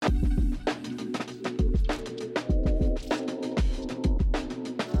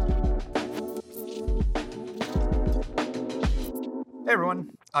Hey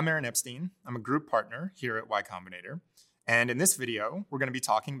everyone, I'm Aaron Epstein. I'm a group partner here at Y Combinator. And in this video, we're going to be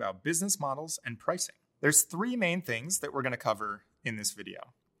talking about business models and pricing. There's three main things that we're going to cover in this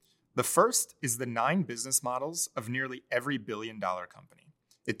video. The first is the 9 business models of nearly every billion-dollar company.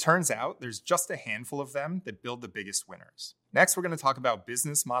 It turns out there's just a handful of them that build the biggest winners. Next, we're going to talk about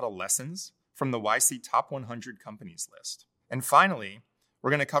business model lessons from the YC Top 100 Companies list. And finally,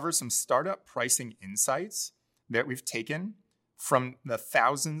 we're going to cover some startup pricing insights that we've taken from the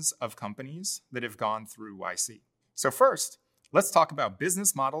thousands of companies that have gone through YC. So first, let's talk about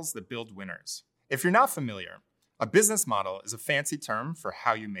business models that build winners. If you're not familiar, a business model is a fancy term for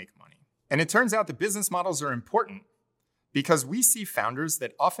how you make money. And it turns out that business models are important because we see founders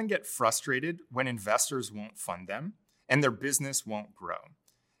that often get frustrated when investors won't fund them and their business won't grow.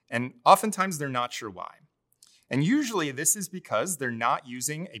 And oftentimes they're not sure why. And usually this is because they're not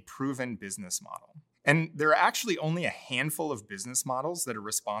using a proven business model. And there are actually only a handful of business models that are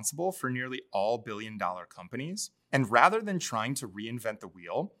responsible for nearly all billion-dollar companies. And rather than trying to reinvent the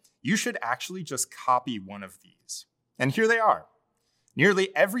wheel, you should actually just copy one of these. And here they are.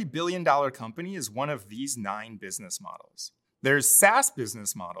 Nearly every billion-dollar company is one of these 9 business models. There's SaaS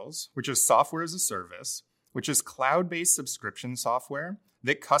business models, which is software as a service, which is cloud-based subscription software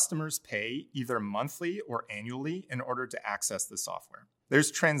that customers pay either monthly or annually in order to access the software.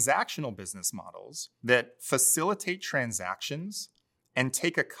 There's transactional business models that facilitate transactions and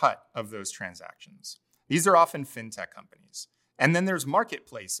take a cut of those transactions. These are often fintech companies. And then there's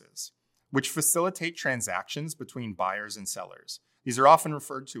marketplaces, which facilitate transactions between buyers and sellers. These are often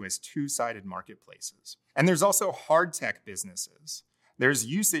referred to as two-sided marketplaces. And there's also hard tech businesses. There's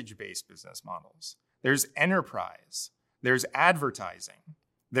usage-based business models. There's enterprise. There's advertising.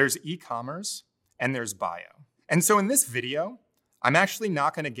 There's e-commerce. And there's bio. And so in this video, I'm actually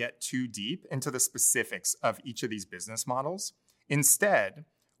not going to get too deep into the specifics of each of these business models. Instead,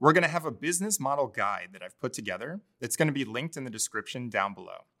 we're going to have a business model guide that I've put together that's going to be linked in the description down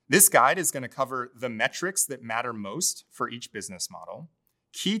below. This guide is going to cover the metrics that matter most for each business model,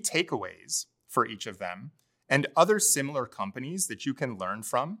 key takeaways for each of them, and other similar companies that you can learn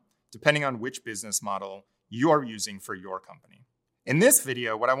from depending on which business model you are using for your company. In this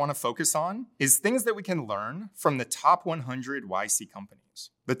video, what I want to focus on is things that we can learn from the top 100 YC companies.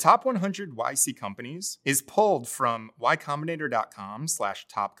 The top 100 YC companies is pulled from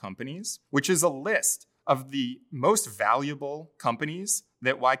ycombinator.com/top companies, which is a list of the most valuable companies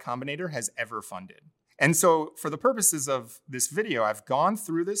that Y Combinator has ever funded. And so for the purposes of this video, I've gone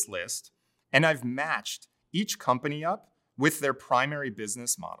through this list and I've matched each company up with their primary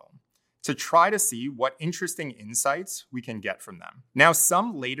business model to try to see what interesting insights we can get from them. Now,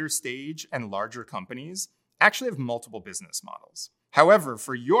 some later stage and larger companies actually have multiple business models. However,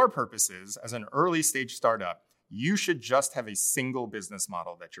 for your purposes as an early stage startup, you should just have a single business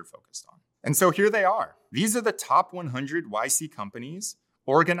model that you're focused on. And so here they are. These are the top 100 YC companies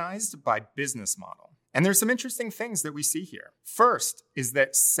organized by business model. And there's some interesting things that we see here. First is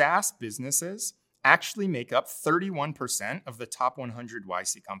that SaaS businesses actually make up 31% of the top 100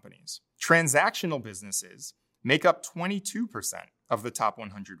 YC companies. Transactional businesses make up 22% of the top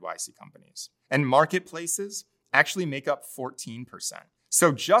 100 YC companies. And marketplaces actually make up 14%.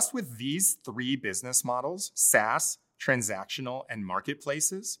 So just with these 3 business models, SaaS, transactional, and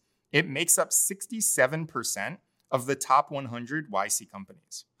marketplaces, it makes up 67% of the top 100 YC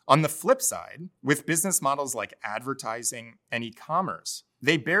companies. On the flip side, with business models like advertising and e-commerce,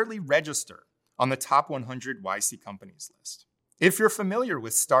 they barely register on the top 100 YC companies list. If you're familiar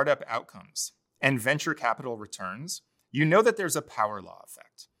with startup outcomes and venture capital returns, you know that there's a power law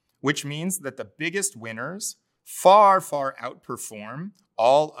effect, which means that the biggest winners far outperform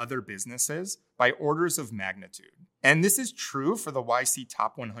all other businesses by orders of magnitude. And this is true for the YC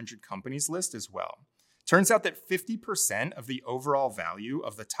Top 100 Companies list as well. Turns out that 50% of the overall value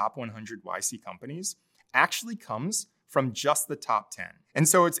of the top 100 YC companies actually comes from just the top 10. And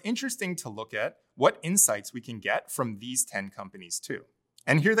so it's interesting to look at what insights we can get from these 10 companies too.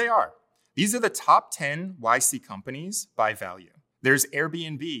 And here they are. These are the top 10 YC companies by value. There's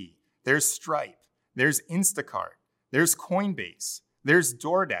Airbnb, there's Stripe, there's Instacart, there's Coinbase, there's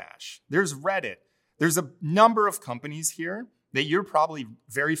DoorDash, there's Reddit. There's a number of companies here that you're probably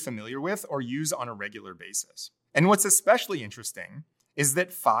very familiar with or use on a regular basis. And what's especially interesting is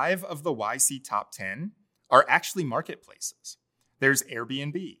that 5 of the YC top 10 are actually marketplaces. There's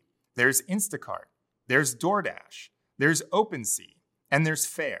Airbnb, there's Instacart, there's DoorDash, there's OpenSea, and there's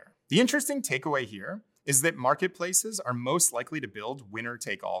Faire. The interesting takeaway here is that marketplaces are most likely to build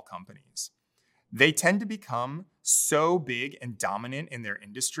winner-take-all companies. They tend to become so big and dominant in their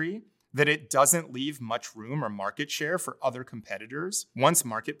industry that it doesn't leave much room or market share for other competitors once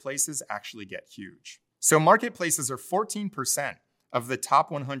marketplaces actually get huge. So marketplaces are 14% of the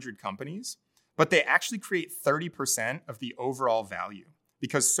top 100 companies, but they actually create 30% of the overall value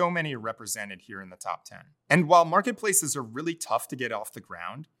because so many are represented here in the top 10. And while marketplaces are really tough to get off the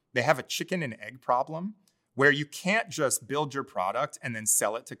ground, they have a chicken and egg problem where you can't just build your product and then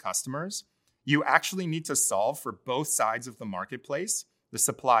sell it to customers. You actually need to solve for both sides of the marketplace, the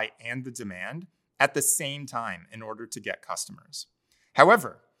supply and the demand, at the same time in order to get customers.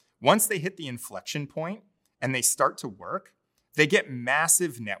 However, once they hit the inflection point and they start to work, they get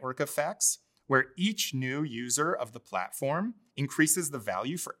massive network effects where each new user of the platform increases the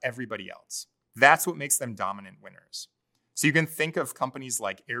value for everybody else. That's what makes them dominant winners. So you can think of companies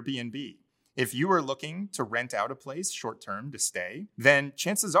like Airbnb. If you were looking to rent out a place short-term to stay, then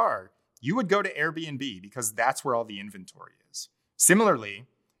chances are you would go to Airbnb because that's where all the inventory is. Similarly,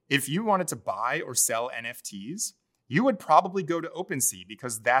 if you wanted to buy or sell NFTs, you would probably go to OpenSea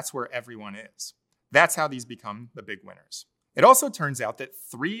because that's where everyone is. That's how these become the big winners. It also turns out that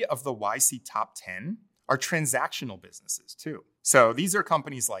 3 of the YC top 10 are transactional businesses too. So these are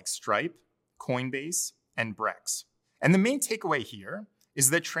companies like Stripe, Coinbase, and Brex. And the main takeaway here is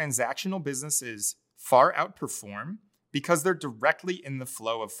that transactional businesses far outperform because they're directly in the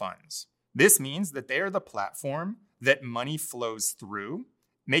flow of funds. This means that they are the platform that money flows through,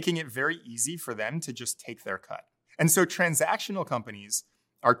 making it very easy for them to just take their cut. And so transactional companies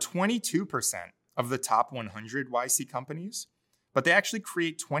are 22% of the top 100 YC companies, but they actually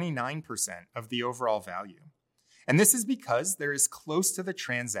create 29% of the overall value. And this is because they're as close to the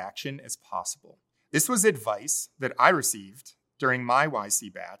transaction as possible. This was advice that I received during my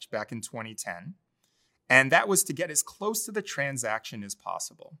YC batch back in 2010, and that was to get as close to the transaction as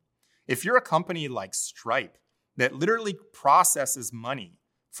possible. If you're a company like Stripe that literally processes money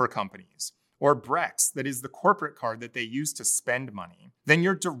for companies, or Brex, that is the corporate card that they use to spend money, then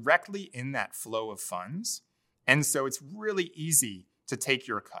you're directly in that flow of funds. And so it's really easy to take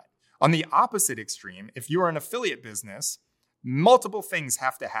your cut. On the opposite extreme, if you are an affiliate business, multiple things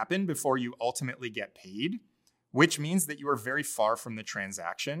have to happen before you ultimately get paid, which means that you are very far from the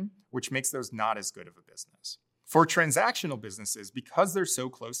transaction, which makes those not as good of a business. For transactional businesses, because they're so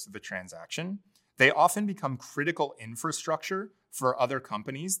close to the transaction, they often become critical infrastructure for other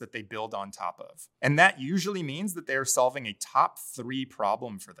companies that they build on top of. And that usually means that they are solving a top 3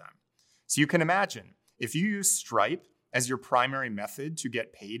 problem for them. So you can imagine, if you use Stripe as your primary method to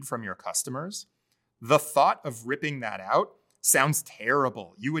get paid from your customers, the thought of ripping that out sounds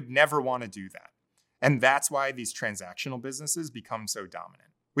terrible. You would never want to do that. And that's why these transactional businesses become so dominant.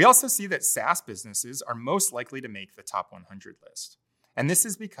 We also see that SaaS businesses are most likely to make the top 100 list. And this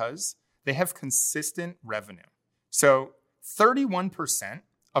is because they have consistent revenue. So 31%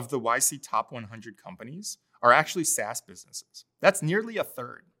 of the YC top 100 companies are actually SaaS businesses. That's nearly a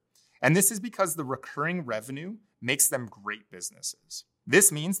third. And this is because the recurring revenue makes them great businesses.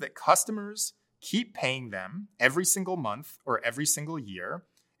 This means that customers keep paying them every single month or every single year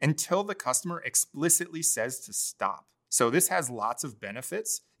until the customer explicitly says to stop. So this has lots of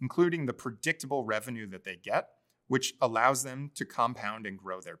benefits, including the predictable revenue that they get, which allows them to compound and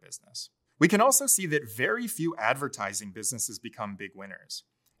grow their business. We can also see that very few advertising businesses become big winners.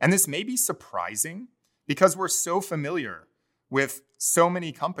 And this may be surprising because we're so familiar with so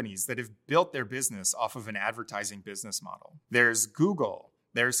many companies that have built their business off of an advertising business model. There's Google,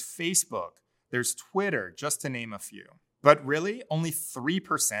 there's Facebook, there's Twitter, just to name a few. But really, only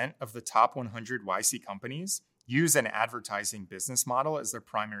 3% of the top 100 YC companies use an advertising business model as their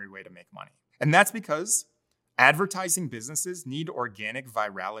primary way to make money. And that's because advertising businesses need organic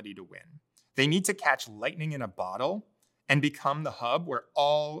virality to win. They need to catch lightning in a bottle and become the hub where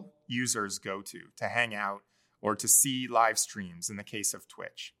all users go to hang out or to see live streams in the case of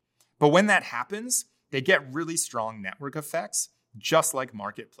Twitch. But when that happens, they get really strong network effects, just like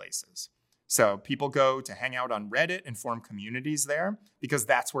marketplaces. So people go to hang out on Reddit and form communities there because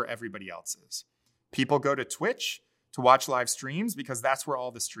that's where everybody else is. People go to Twitch to watch live streams because that's where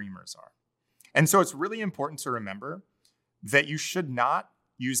all the streamers are. And so it's really important to remember that you should not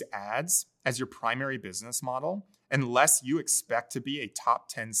use ads as your primary business model unless you expect to be a top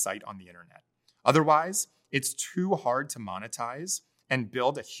 10 site on the internet. Otherwise, it's too hard to monetize and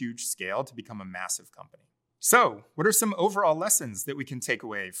build a huge scale to become a massive company. So, what are some overall lessons that we can take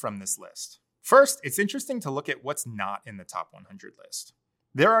away from this list? First, it's interesting to look at what's not in the top 100 list.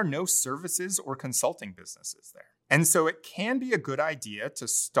 There are no services or consulting businesses there. And so it can be a good idea to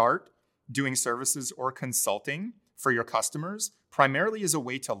start doing services or consulting for your customers, primarily as a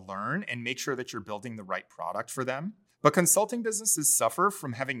way to learn and make sure that you're building the right product for them. But consulting businesses suffer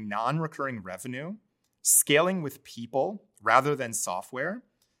from having non-recurring revenue, scaling with people rather than software,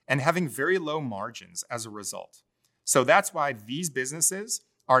 and having very low margins as a result. So that's why these businesses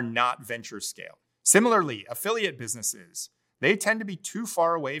are not venture scale. Similarly, affiliate businesses, they tend to be too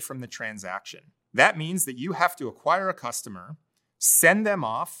far away from the transaction. That means that you have to acquire a customer, send them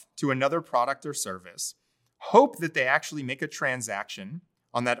off to another product or service, hope that they actually make a transaction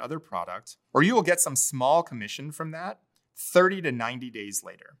on that other product, or you will get some small commission from that 30 to 90 days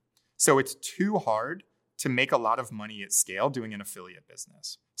later. So it's too hard to make a lot of money at scale doing an affiliate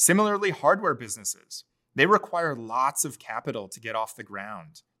business. Similarly, hardware businesses, they require lots of capital to get off the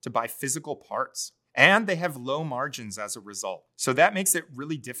ground, to buy physical parts, and they have low margins as a result. So that makes it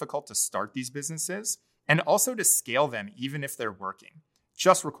really difficult to start these businesses and also to scale them even if they're working.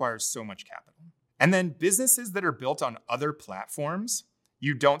 Just requires so much capital. And then businesses that are built on other platforms,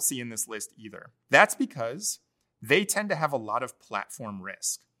 you don't see in this list either. That's because they tend to have a lot of platform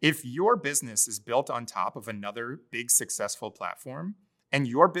risk. If your business is built on top of another big successful platform and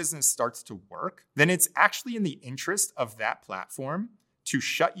your business starts to work, then it's actually in the interest of that platform to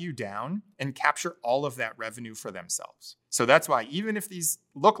shut you down and capture all of that revenue for themselves. So that's why even if these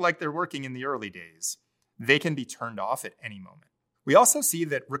look like they're working in the early days, they can be turned off at any moment. We also see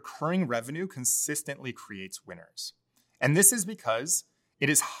that recurring revenue consistently creates winners. And this is because it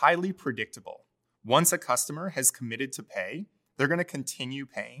is highly predictable. Once a customer has committed to pay, they're going to continue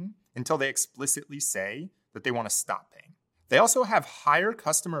paying until they explicitly say that they want to stop paying. They also have higher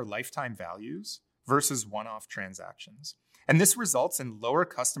customer lifetime values versus one-off transactions. And this results in lower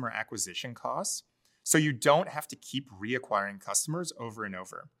customer acquisition costs, so you don't have to keep reacquiring customers over and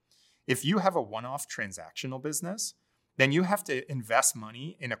over. If you have a one-off transactional business, then you have to invest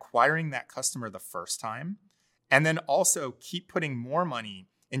money in acquiring that customer the first time, and then also keep putting more money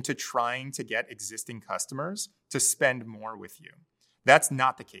into trying to get existing customers to spend more with you. That's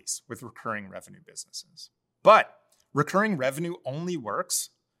not the case with recurring revenue businesses. But recurring revenue only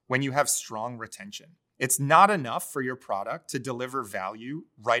works when you have strong retention. It's not enough for your product to deliver value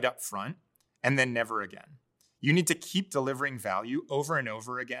right up front and then never again. You need to keep delivering value over and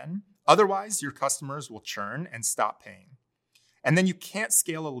over again. Otherwise, your customers will churn and stop paying. And then you can't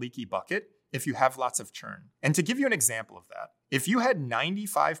scale a leaky bucket if you have lots of churn. And to give you an example of that, if you had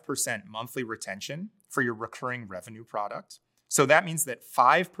 95% monthly retention for your recurring revenue product, so that means that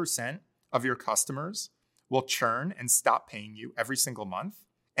 5% of your customers will churn and stop paying you every single month.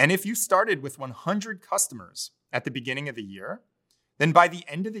 And if you started with 100 customers at the beginning of the year, then by the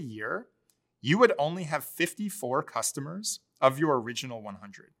end of the year, you would only have 54 customers of your original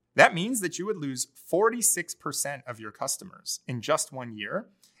 100. That means that you would lose 46% of your customers in just 1 year,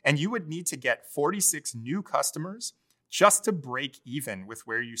 and you would need to get 46 new customers just to break even with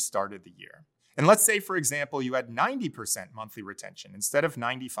where you started the year. And let's say, for example, you had 90% monthly retention instead of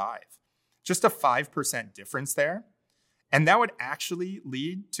 95, just a 5% difference there. And that would actually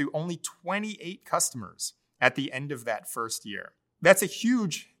lead to only 28 customers at the end of that first year. That's a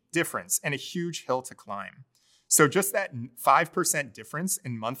huge difference and a huge hill to climb. So just that 5% difference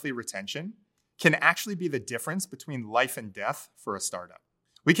in monthly retention can actually be the difference between life and death for a startup.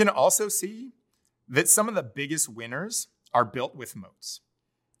 We can also see that some of the biggest winners are built with moats.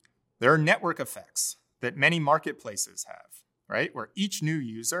 There are network effects that many marketplaces have, right? Where each new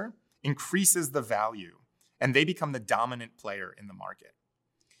user increases the value and they become the dominant player in the market.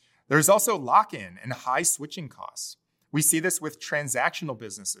 There's also lock-in and high switching costs. We see this with transactional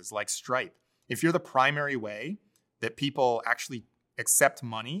businesses like Stripe. If you're the primary way that people actually accept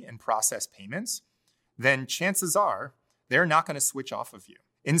money and process payments, then chances are they're not going to switch off of you.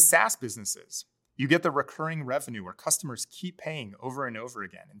 In SaaS businesses, you get the recurring revenue where customers keep paying over and over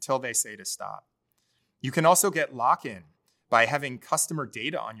again until they say to stop. You can also get lock-in by having customer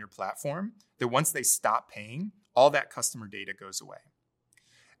data on your platform that once they stop paying, all that customer data goes away.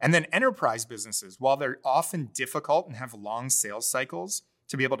 And then enterprise businesses, while they're often difficult and have long sales cycles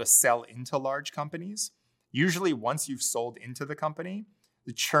to be able to sell into large companies, usually once you've sold into the company,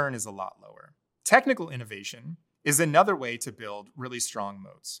 the churn is a lot lower. Technical innovation is another way to build really strong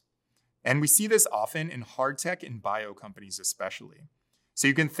moats. And we see this often in hard tech and bio companies especially. So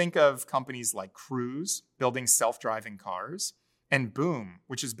you can think of companies like Cruise, building self-driving cars, and Boom,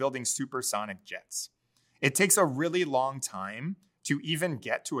 which is building supersonic jets. It takes a really long time to even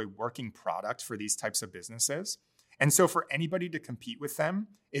get to a working product for these types of businesses. And so for anybody to compete with them,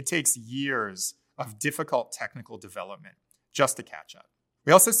 it takes years of difficult technical development just to catch up.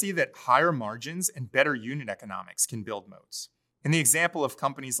 We also see that higher margins and better unit economics can build moats. In the example of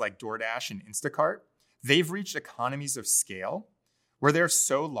companies like DoorDash and Instacart, they've reached economies of scale where they're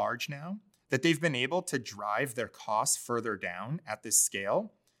so large now that they've been able to drive their costs further down at this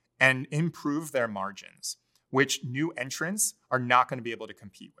scale and improve their margins, which new entrants are not going to be able to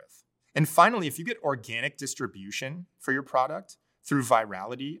compete with. And finally, if you get organic distribution for your product through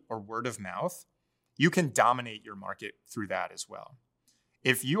virality or word of mouth, you can dominate your market through that as well.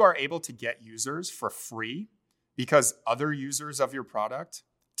 If you are able to get users for free because other users of your product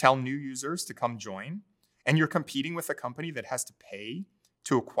tell new users to come join, and you're competing with a company that has to pay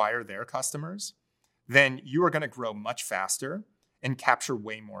to acquire their customers, then you are going to grow much faster and capture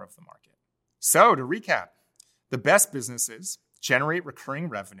way more of the market. So to recap, the best businesses generate recurring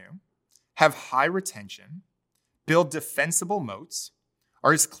revenue, have high retention, build defensible moats,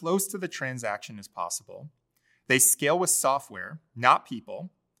 are as close to the transaction as possible. They scale with software, not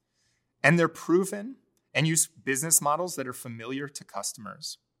people, and they're proven and use business models that are familiar to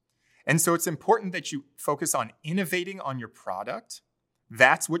customers. And so it's important that you focus on innovating on your product.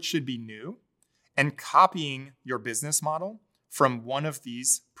 That's what should be new, and copying your business model from one of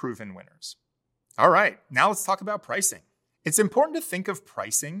these proven winners. All right, now let's talk about pricing. It's important to think of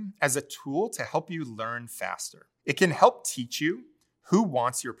pricing as a tool to help you learn faster. It can help teach you who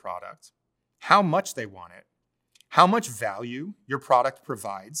wants your product, how much they want it, how much value your product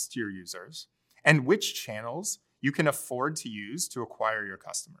provides to your users, and which channels you can afford to use to acquire your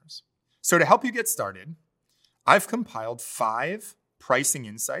customers. So to help you get started, I've compiled 5 pricing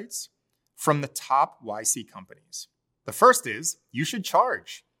insights from the top YC companies. The first is you should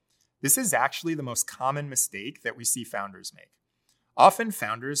charge. This is actually the most common mistake that we see founders make. Often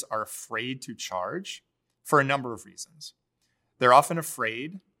founders are afraid to charge for a number of reasons. They're often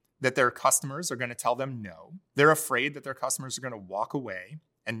afraid that their customers are going to tell them no. They're afraid that their customers are going to walk away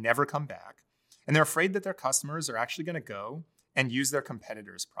and never come back. And they're afraid that their customers are actually going to go and use their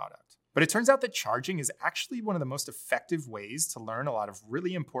competitor's product. But it turns out that charging is actually one of the most effective ways to learn a lot of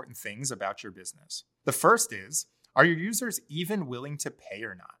really important things about your business. The first is, are your users even willing to pay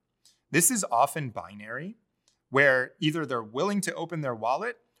or not? This is often binary, where either they're willing to open their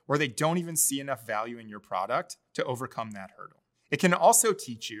wallet or they don't even see enough value in your product to overcome that hurdle. It can also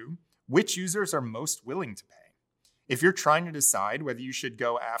teach you which users are most willing to pay. If you're trying to decide whether you should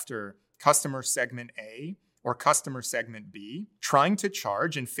go after customer segment A or customer segment B, trying to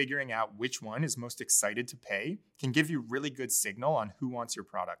charge and figuring out which one is most excited to pay can give you really good signal on who wants your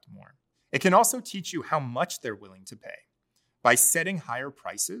product more. It can also teach you how much they're willing to pay. By setting higher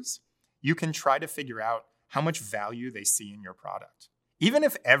prices, you can try to figure out how much value they see in your product. Even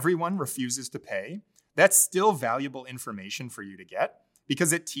if everyone refuses to pay, that's still valuable information for you to get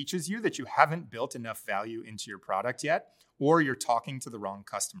because it teaches you that you haven't built enough value into your product yet, or you're talking to the wrong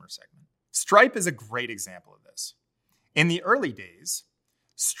customer segment. Stripe is a great example of this. In the early days,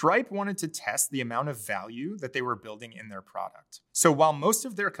 Stripe wanted to test the amount of value that they were building in their product. So while most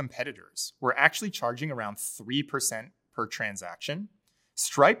of their competitors were actually charging around 3% per transaction,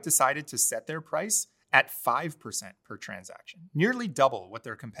 Stripe decided to set their price at 5% per transaction, nearly double what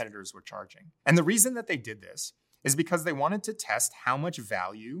their competitors were charging. And the reason that they did this is because they wanted to test how much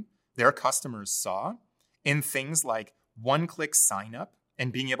value their customers saw in things like one-click sign-up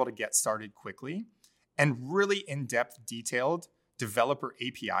and being able to get started quickly, and really in-depth, detailed developer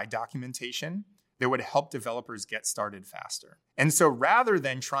API documentation that would help developers get started faster. And so rather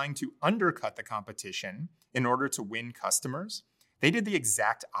than trying to undercut the competition in order to win customers, they did the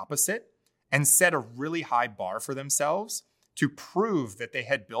exact opposite and set a really high bar for themselves to prove that they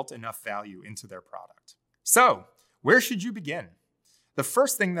had built enough value into their product. So, where should you begin? The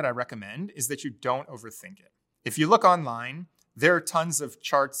first thing that I recommend is that you don't overthink it. If you look online, there are tons of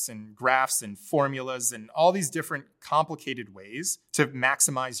charts and graphs and formulas and all these different complicated ways to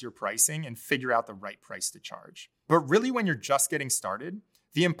maximize your pricing and figure out the right price to charge. But really, when you're just getting started,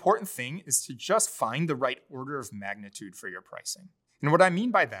 the important thing is to just find the right order of magnitude for your pricing. And what I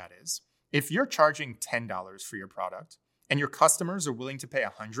mean by that is, if you're charging $10 for your product and your customers are willing to pay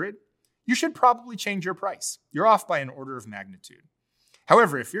 $100, you should probably change your price. You're off by an order of magnitude.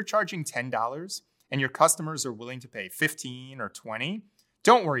 However, if you're charging $10 and your customers are willing to pay $15 or $20,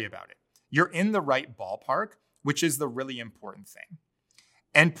 don't worry about it. You're in the right ballpark, which is the really important thing.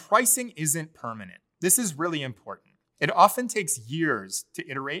 And pricing isn't permanent. This is really important. It often takes years to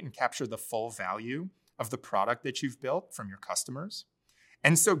iterate and capture the full value of the product that you've built from your customers.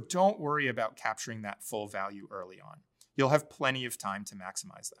 And so don't worry about capturing that full value early on. You'll have plenty of time to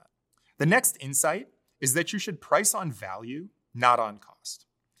maximize that. The next insight is that you should price on value, not on cost.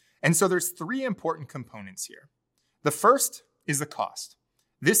 And so there's 3 important components here. The first is the cost.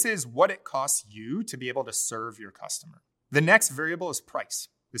 This is what it costs you to be able to serve your customer. The next variable is price.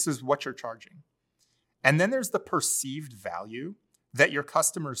 This is what you're charging. And then there's the perceived value that your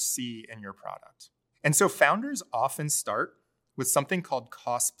customers see in your product. And so founders often start with something called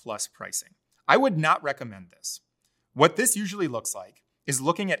cost plus pricing. I would not recommend this. What this usually looks like is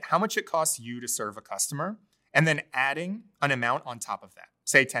looking at how much it costs you to serve a customer and then adding an amount on top of that,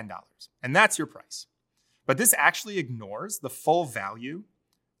 say $10, and that's your price. But this actually ignores the full value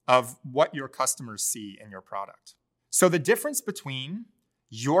of what your customers see in your product. So the difference between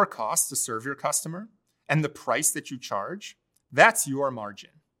your cost to serve your customer and the price that you charge, that's your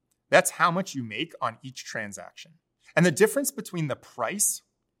margin. That's how much you make on each transaction. And the difference between the price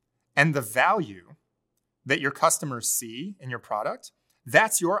and the value that your customers see in your product,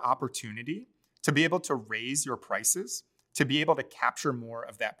 that's your opportunity to be able to raise your prices, to be able to capture more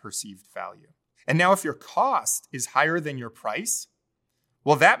of that perceived value. And now if your cost is higher than your price,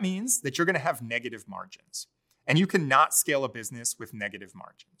 well, that means that you're going to have negative margins. And you cannot scale a business with negative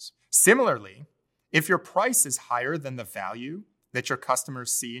margins. Similarly, if your price is higher than the value that your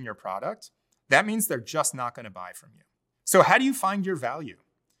customers see in your product, that means they're just not going to buy from you. So how do you find your value?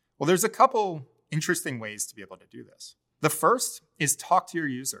 Well, there's a couple interesting ways to be able to do this. The first is talk to your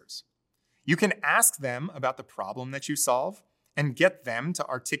users. You can ask them about the problem that you solve and get them to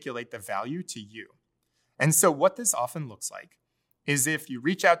articulate the value to you. And so what this often looks like is if you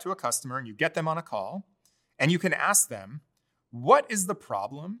reach out to a customer and you get them on a call and you can ask them, what is the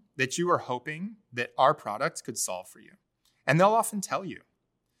problem that you are hoping that our product could solve for you? And they'll often tell you.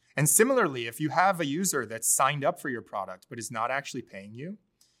 And similarly, if you have a user that's signed up for your product but is not actually paying you,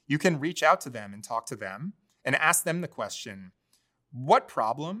 you can reach out to them and talk to them and ask them the question, what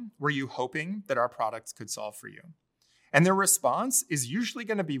problem were you hoping that our product could solve for you? And their response is usually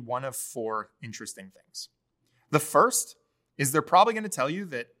going to be one of four interesting things. The first is they're probably going to tell you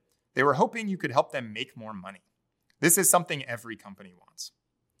that they were hoping you could help them make more money. This is something every company wants.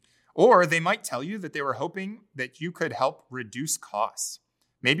 Or they might tell you that they were hoping that you could help reduce costs.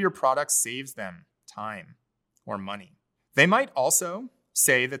 Maybe your product saves them time or money. They might also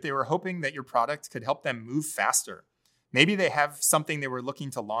say that they were hoping that your product could help them move faster. Maybe they have something they were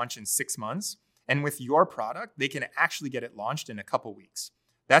looking to launch in 6 months, and with your product, they can actually get it launched in a couple weeks.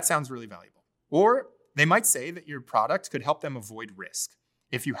 That sounds really valuable. Or they might say that your product could help them avoid risk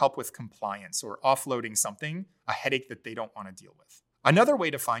if you help with compliance or offloading something, a headache that they don't want to deal with. Another way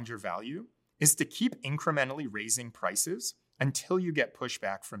to find your value is to keep incrementally raising prices until you get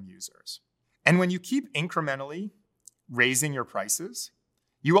pushback from users. And when you keep incrementally raising your prices,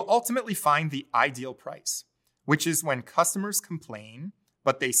 you will ultimately find the ideal price, which is when customers complain,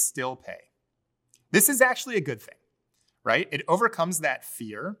 but they still pay. This is actually a good thing, right? It overcomes that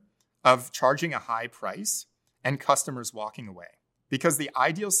fear of charging a high price and customers walking away. Because the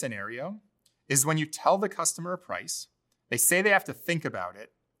ideal scenario is when you tell the customer a price, they say they have to think about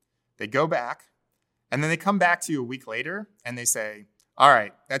it, they go back, and then they come back to you a week later and they say, all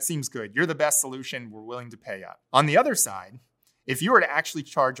right, that seems good. You're the best solution. We're willing to pay up. On the other side, if you were to actually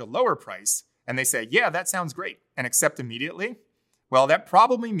charge a lower price and they say, yeah, that sounds great, and accept immediately, well, that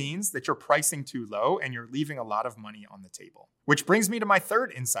probably means that you're pricing too low and you're leaving a lot of money on the table. Which brings me to my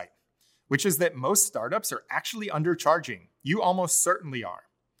third insight, which is that most startups are actually undercharging. You almost certainly are.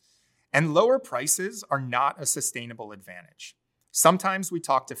 And lower prices are not a sustainable advantage. Sometimes we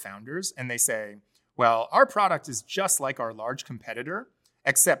talk to founders and they say, well, our product is just like our large competitor,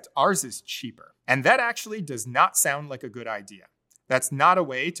 except ours is cheaper. And that actually does not sound like a good idea. That's not a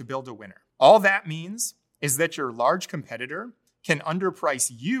way to build a winner. All that means is that your large competitor can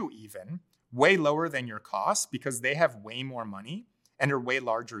underprice you even way lower than your costs because they have way more money and are way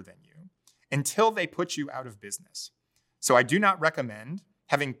larger than you until they put you out of business. So I do not recommend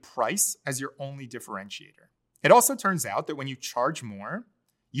having price as your only differentiator. It also turns out that when you charge more,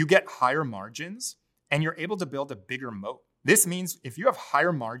 you get higher margins and you're able to build a bigger moat. This means if you have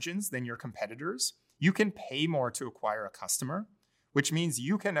higher margins than your competitors, you can pay more to acquire a customer, which means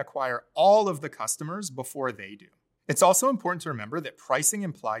you can acquire all of the customers before they do. It's also important to remember that pricing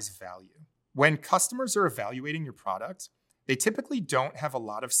implies value. When customers are evaluating your product, they typically don't have a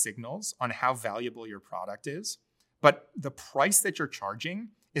lot of signals on how valuable your product is, but the price that you're charging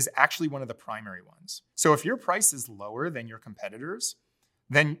is actually one of the primary ones. So if your price is lower than your competitors,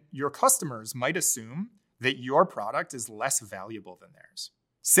 then your customers might assume that your product is less valuable than theirs.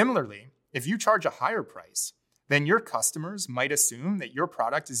 Similarly, if you charge a higher price, then your customers might assume that your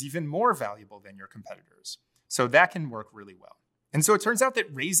product is even more valuable than your competitors. So that can work really well. And so it turns out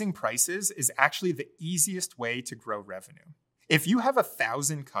that raising prices is actually the easiest way to grow revenue. If you have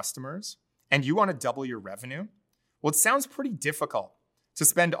 1,000 customers and you want to double your revenue, well, it sounds pretty difficult to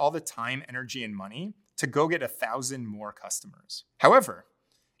spend all the time, energy, and money to go get 1,000 more customers. However,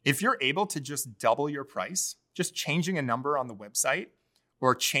 if you're able to just double your price just changing a number on the website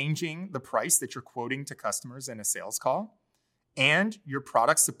or changing the price that you're quoting to customers in a sales call, and your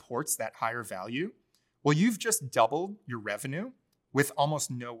product supports that higher value, well, you've just doubled your revenue with almost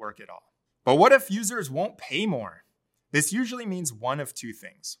no work at all. But what if users won't pay more? This usually means one of two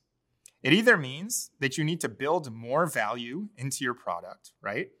things. It either means that you need to build more value into your product,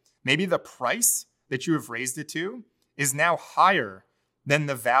 right? Maybe the price that you have raised it to is now higher than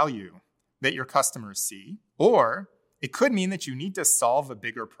the value that your customers see. Or it could mean that you need to solve a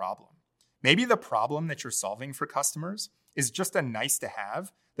bigger problem. Maybe the problem that you're solving for customers is just a nice to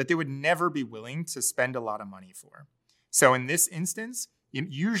have that they would never be willing to spend a lot of money for. So in this instance, it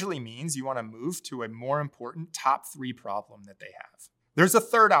usually means you want to move to a more important top 3 problem that they have. There's a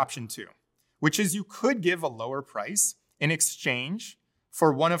third option too, which is you could give a lower price in exchange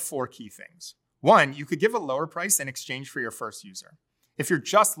for one of 4 key things. 1, you could give a lower price in exchange for your first user. If you're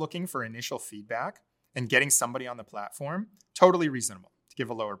just looking for initial feedback and getting somebody on the platform, totally reasonable to give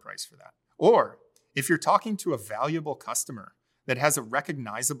a lower price for that. Or if you're talking to a valuable customer that has a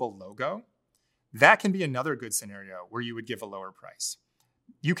recognizable logo, that can be another good scenario where you would give a lower price.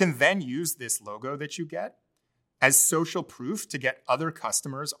 You can then use this logo that you get as social proof to get other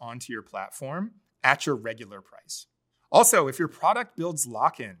customers onto your platform at your regular price. Also, if your product builds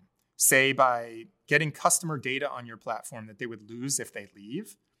lock-in, say by getting customer data on your platform that they would lose if they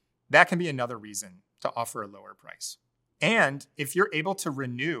leave, that can be another reason to offer a lower price. And if you're able to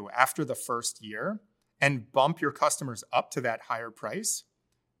renew after the first year and bump your customers up to that higher price,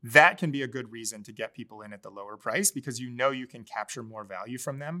 that can be a good reason to get people in at the lower price because you know you can capture more value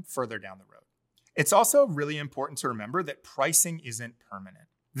from them further down the road. It's also really important to remember that pricing isn't permanent.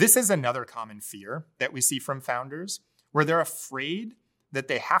 This is another common fear that we see from founders where they're afraid that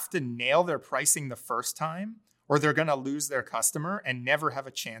they have to nail their pricing the first time or they're going to lose their customer and never have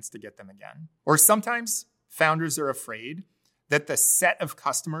a chance to get them again. Or sometimes founders are afraid that the set of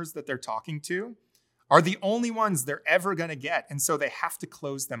customers that they're talking to are the only ones they're ever going to get, and so they have to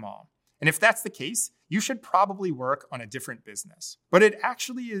close them all. And if that's the case, you should probably work on a different business. But it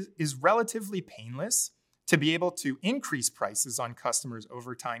actually is relatively painless to be able to increase prices on customers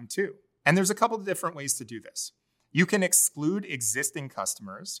over time too. And there's a couple of different ways to do this. You can exclude existing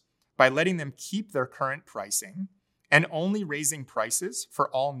customers by letting them keep their current pricing and only raising prices for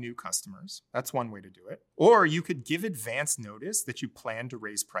all new customers. That's one way to do it. Or you could give advance notice that you plan to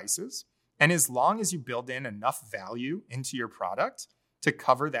raise prices. And as long as you build in enough value into your product to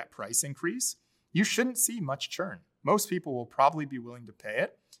cover that price increase, you shouldn't see much churn. Most people will probably be willing to pay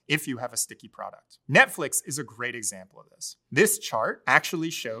it if you have a sticky product. Netflix is a great example of this. This chart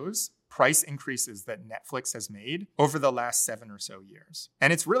actually shows price increases that Netflix has made over the last 7 or so years.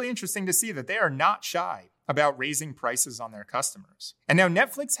 And it's really interesting to see that they are not shy about raising prices on their customers. And now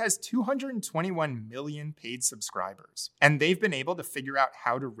Netflix has 221 million paid subscribers, and they've been able to figure out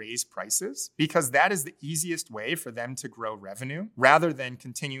how to raise prices because that is the easiest way for them to grow revenue rather than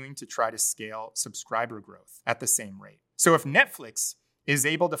continuing to try to scale subscriber growth at the same rate. So if Netflix is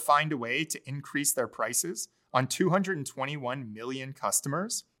able to find a way to increase their prices on 221 million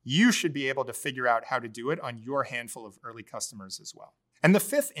customers, you should be able to figure out how to do it on your handful of early customers as well. And the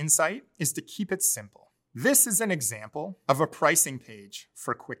 5th insight is to keep it simple. This is an example of a pricing page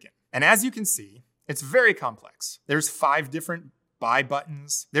for Quicken. And as you can see, it's very complex. There's 5 different buy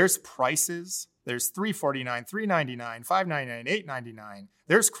buttons. There's prices. There's $3.49, $3.99, $5.99, $8.99.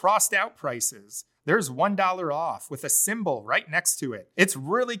 There's crossed out prices. There's $1 off with a symbol right next to it. It's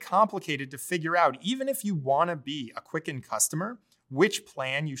really complicated to figure out, even if you want to be a Quicken customer, which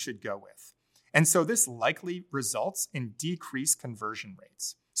plan you should go with. And so this likely results in decreased conversion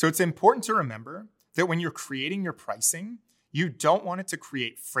rates. So it's important to remember that when you're creating your pricing, you don't want it to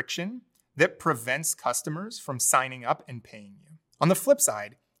create friction that prevents customers from signing up and paying you. On the flip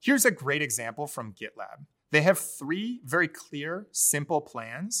side, here's a great example from GitLab. They have 3 very clear, simple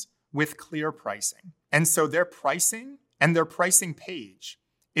plans with clear pricing. And so their pricing and their pricing page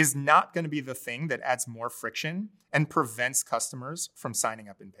is not going to be the thing that adds more friction and prevents customers from signing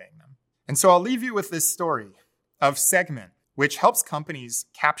up and paying them. And so I'll leave you with this story of Segment, which helps companies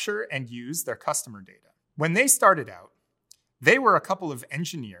capture and use their customer data. When they started out, they were a couple of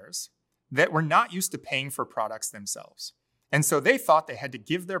engineers that were not used to paying for products themselves. And so they thought they had to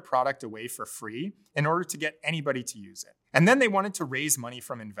give their product away for free in order to get anybody to use it. And then they wanted to raise money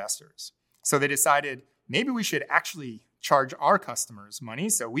from investors. So they decided maybe we should actually charge our customers money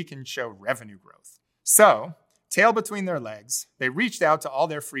so we can show revenue growth. So, tail between their legs, they reached out to all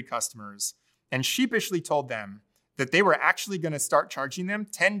their free customers and sheepishly told them that they were actually going to start charging them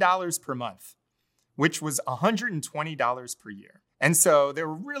 $10 per month, which was $120 per year. And so they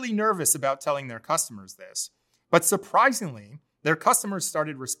were really nervous about telling their customers this But surprisingly, their customers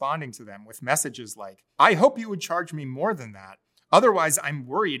started responding to them with messages like, "I hope you would charge me more than that. Otherwise, I'm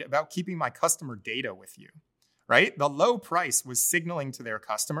worried about keeping my customer data with you," right? The low price was signaling to their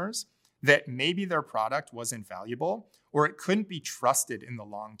customers that maybe their product wasn't valuable or it couldn't be trusted in the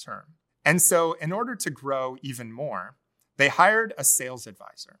long term. And so in order to grow even more, they hired a sales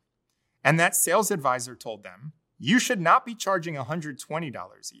advisor. And that sales advisor told them, "You should not be charging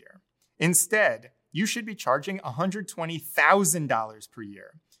 $120 a year. Instead, you should be charging $120,000 per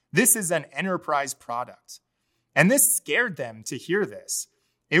year. This is an enterprise product." And this scared them to hear this.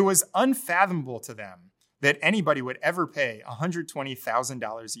 It was unfathomable to them that anybody would ever pay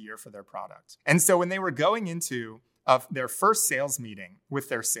 $120,000 a year for their product. And so when they were going into their first sales meeting with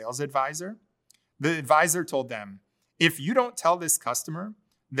their sales advisor, the advisor told them, "If you don't tell this customer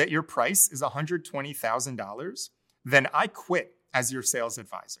that your price is $120,000, then I quit as your sales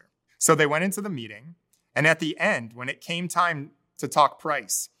advisor." So they went into the meeting, and at the end, when it came time to talk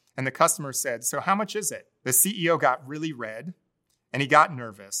price, and the customer said, "So how much is it?" The CEO got really red, and he got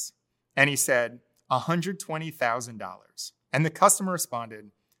nervous, and he said, $120,000. And the customer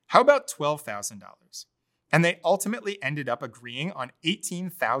responded, "How about $12,000? And they ultimately ended up agreeing on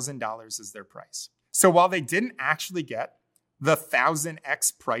 $18,000 as their price. So while they didn't actually get the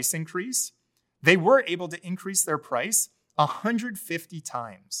 1,000x price increase, they were able to increase their price 150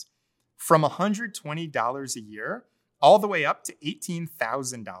 times, from $120 a year all the way up to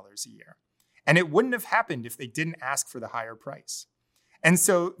 $18,000 a year. And it wouldn't have happened if they didn't ask for the higher price. And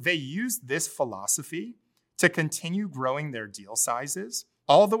so they used this philosophy to continue growing their deal sizes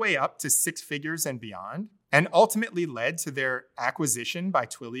all the way up to 6 figures and beyond, and ultimately led to their acquisition by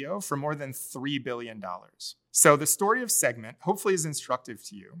Twilio for more than $3 billion. So the story of Segment hopefully is instructive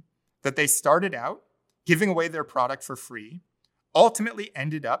to you that they started out giving away their product for free, ultimately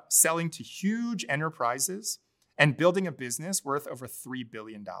ended up selling to huge enterprises and building a business worth over $3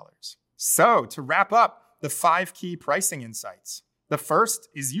 billion. So to wrap up the 5 key pricing insights, the first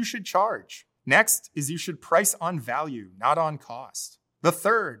is you should charge. Next is you should price on value, not on cost. The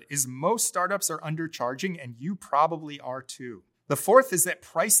third is most startups are undercharging, and you probably are too. The fourth is that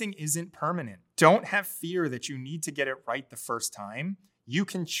pricing isn't permanent. Don't have fear that you need to get it right the first time. You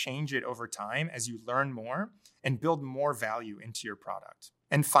can change it over time as you learn more and build more value into your product.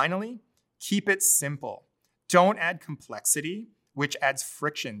 And finally, keep it simple. Don't add complexity, which adds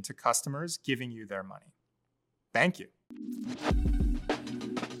friction to customers giving you their money. Thank you.